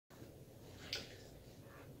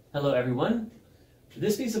Hello everyone.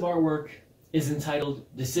 This piece of artwork is entitled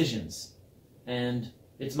Decisions, and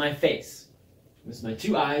it's my face. It's my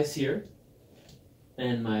two eyes here,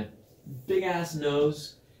 and my big ass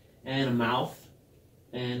nose, and a mouth,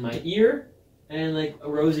 and my ear, and like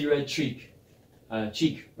a rosy red cheek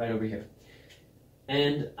right over here.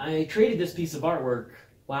 And I created this piece of artwork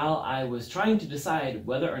while I was trying to decide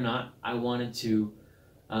whether or not I wanted to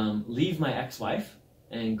leave my ex-wife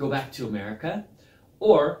and go back to America,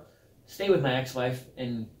 or stay with my ex-wife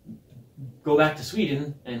and go back to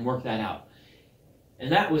Sweden and work that out.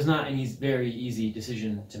 And that was not a very easy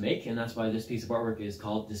decision to make, and that's why this piece of artwork is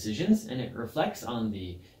called Decisions, and it reflects on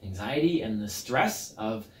the anxiety and the stress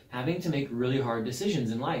of having to make really hard decisions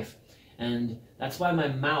in life. And that's why my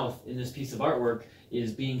mouth in this piece of artwork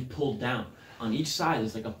is being pulled down. On each side,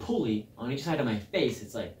 there's like a pulley on each side of my face.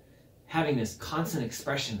 It's like having this constant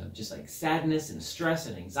expression of just like sadness and stress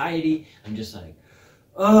and anxiety. I'm just like,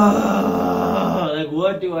 oh, like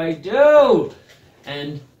what do I do?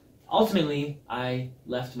 And ultimately, I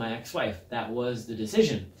left my ex-wife. That was the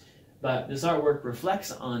decision. But this artwork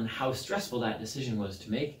reflects on how stressful that decision was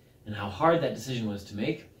to make and how hard that decision was to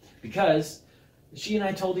make, because she and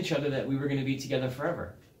I told each other that we were going to be together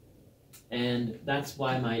forever. And that's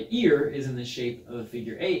why my ear is in the shape of a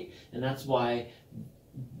figure 8, and that's why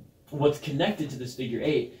what's connected to this figure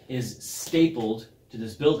 8 is stapled to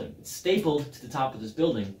this building. It's stapled to the top of this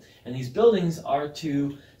building, and these buildings are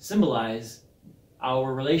to symbolize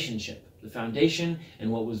our relationship, the foundation and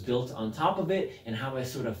what was built on top of it, and how I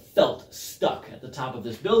sort of felt stuck at the top of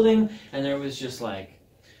this building, and there was just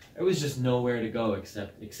nowhere to go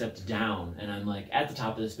except down. And I'm like at the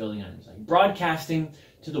top of this building, and I'm just like broadcasting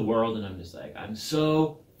to the world, and I'm just like, I'm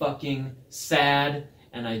so fucking sad,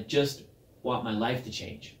 and I just want my life to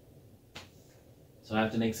change. So I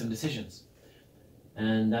have to make some decisions.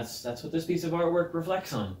 And that's what this piece of artwork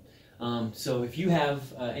reflects on. So if you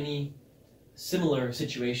have any similar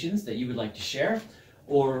situations that you would like to share,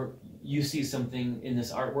 or you see something in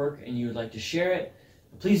this artwork and you would like to share it,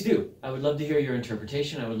 please do. I would love to hear your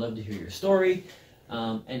interpretation. I would love to hear your story,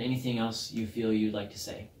 and anything else you feel you'd like to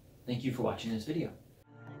say. Thank you for watching this video.